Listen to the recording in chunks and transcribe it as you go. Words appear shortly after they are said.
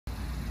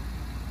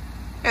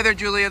Hey there,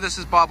 Julia. This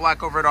is Bob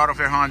Black over at Auto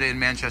Fair Honda in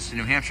Manchester,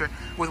 New Hampshire,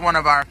 with one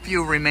of our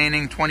few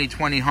remaining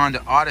 2020 Honda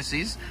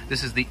Odysseys.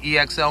 This is the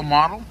EXL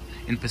model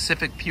in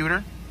Pacific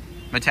Pewter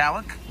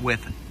Metallic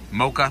with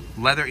mocha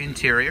leather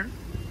interior.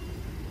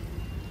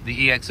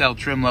 The EXL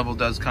trim level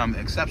does come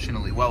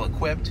exceptionally well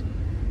equipped.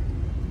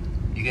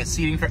 You get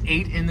seating for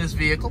 8 in this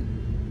vehicle.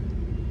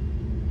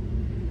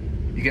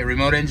 You get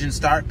remote engine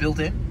start built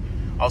in.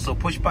 Also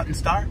push button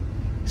start,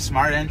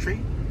 smart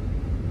entry.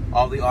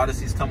 All the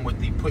Odysseys come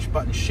with the push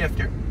button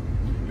shifter.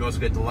 You also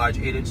get the large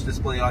 8-inch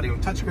display audio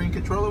touchscreen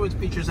controller, which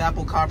features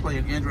Apple CarPlay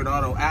and Android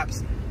Auto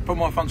apps for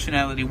more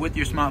functionality with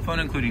your smartphone,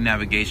 including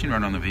navigation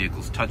right on the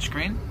vehicle's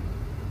touchscreen.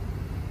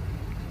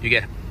 You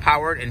get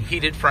powered and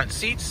heated front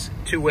seats,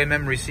 two-way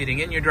memory seating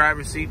in your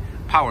driver's seat,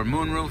 power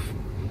moonroof.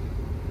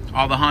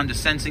 All the Honda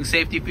sensing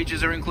safety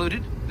features are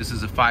included. This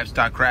is a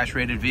 5-star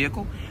crash-rated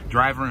vehicle.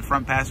 Driver and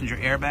front passenger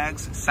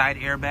airbags, side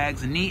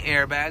airbags, knee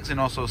airbags, and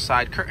also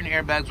side curtain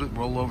airbags with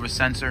rollover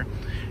sensor.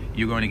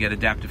 You're going to get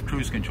adaptive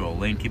cruise control,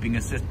 lane keeping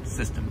assist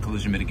system,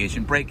 collision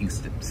mitigation braking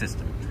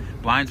system,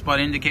 blind spot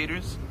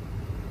indicators,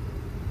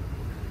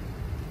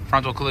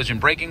 frontal collision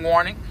braking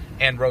warning,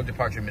 and road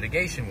departure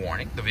mitigation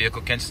warning. The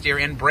vehicle can steer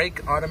and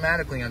brake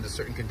automatically under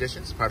certain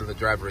conditions, part of the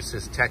driver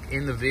assist tech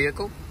in the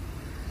vehicle.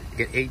 You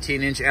get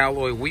 18-inch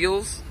alloy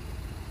wheels,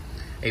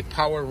 a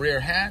power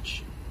rear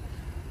hatch,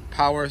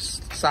 power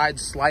side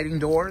sliding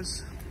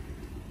doors.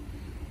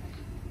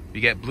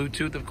 You get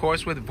Bluetooth, of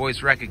course, with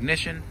voice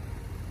recognition,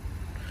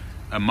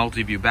 a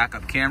multi-view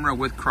backup camera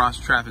with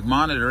cross-traffic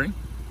monitoring.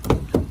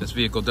 This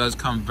vehicle does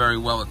come very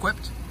well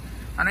equipped,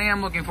 and I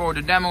am looking forward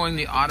to demoing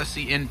the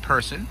Odyssey in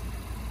person.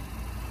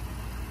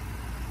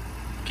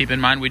 Keep in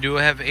mind, we do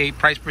have a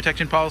price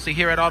protection policy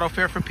here at Auto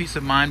Fair for peace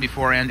of mind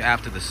before and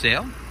after the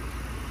sale.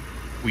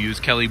 We use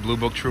Kelley Blue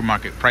Book True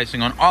Market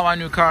pricing on all our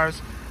new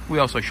cars. We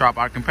also shop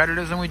our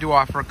competitors, and we do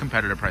offer a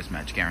competitor price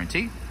match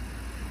guarantee.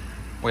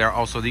 We are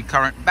also the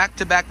current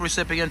back-to-back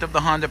recipient of the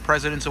Honda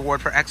President's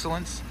Award for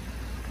Excellence.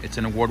 It's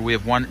an award we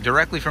have won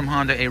directly from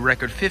Honda a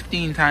record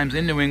 15 times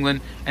in New England,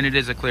 and it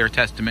is a clear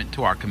testament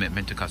to our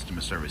commitment to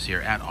customer service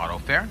here at Auto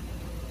Fair.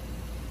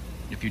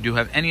 If you do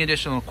have any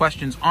additional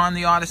questions on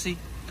the Odyssey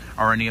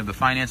or any of the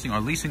financing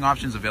or leasing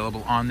options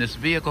available on this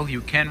vehicle,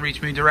 you can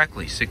reach me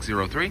directly,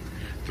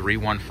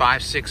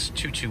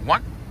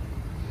 603-315-6221.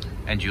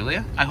 And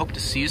Julia, I hope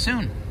to see you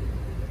soon.